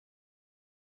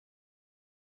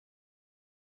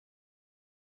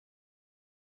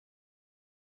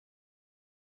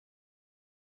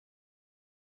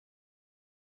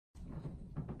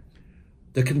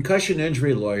The concussion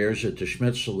injury lawyers at the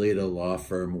Schmidt law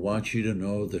firm want you to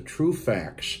know the true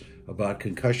facts about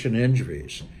concussion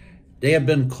injuries. They have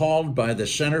been called by the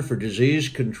Center for Disease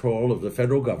Control of the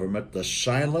federal government the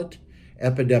silent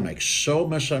epidemic, so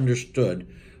misunderstood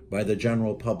by the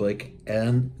general public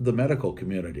and the medical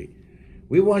community.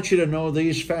 We want you to know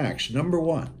these facts. Number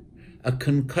one, a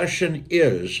concussion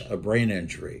is a brain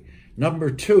injury. Number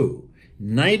two,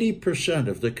 90%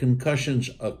 of the concussions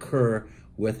occur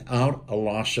without a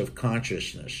loss of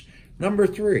consciousness. Number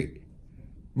three,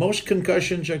 most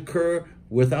concussions occur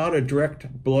without a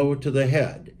direct blow to the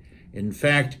head. In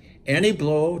fact, any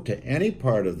blow to any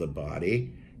part of the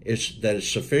body that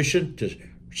is sufficient to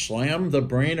slam the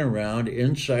brain around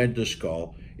inside the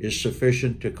skull is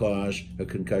sufficient to cause a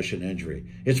concussion injury.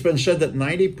 It's been said that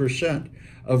 90%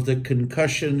 of the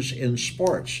concussions in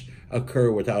sports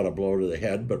occur without a blow to the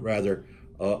head, but rather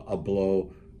a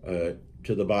blow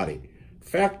to the body.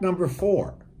 Fact number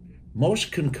four,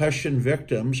 most concussion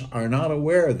victims are not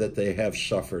aware that they have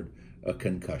suffered a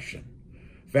concussion.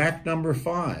 Fact number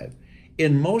five,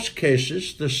 in most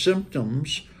cases, the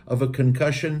symptoms of a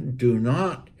concussion do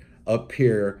not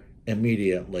appear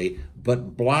immediately,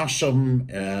 but blossom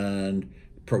and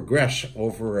progress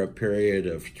over a period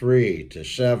of 3 to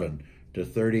 7 to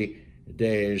 30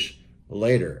 days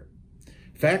later.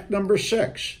 Fact number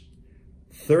six,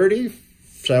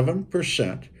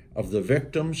 37% of the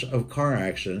victims of car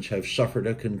accidents have suffered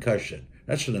a concussion.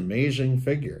 That's an amazing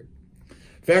figure.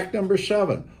 Fact number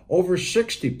seven, over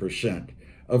 60%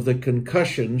 of the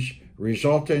concussions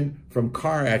resulting from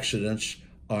car accidents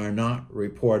are not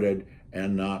reported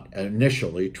and not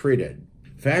initially treated.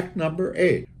 Fact number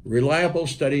eight, reliable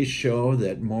studies show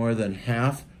that more than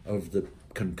half of the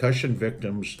concussion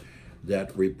victims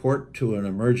that report to an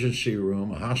emergency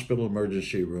room, a hospital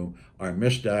emergency room, are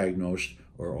misdiagnosed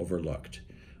or overlooked.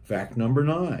 Fact number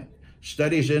nine,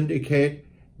 studies indicate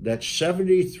that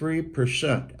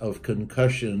 73% of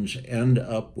concussions end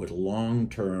up with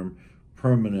long-term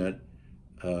permanent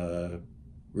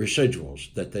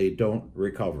residuals that they don't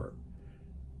recover.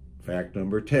 Fact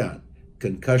number 10,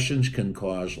 concussions can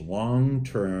cause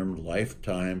long-term,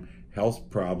 lifetime health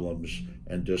problems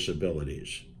and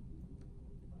disabilities.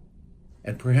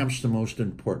 And perhaps the most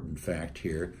important fact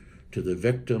here to the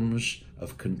victims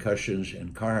of concussions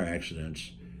in car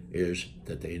accidents is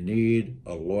that they need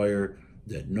a lawyer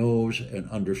that knows and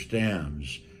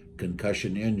understands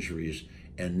concussion injuries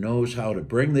and knows how to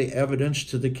bring the evidence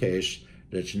to the case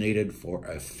that's needed for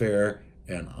a fair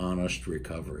and honest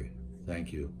recovery.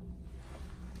 Thank you.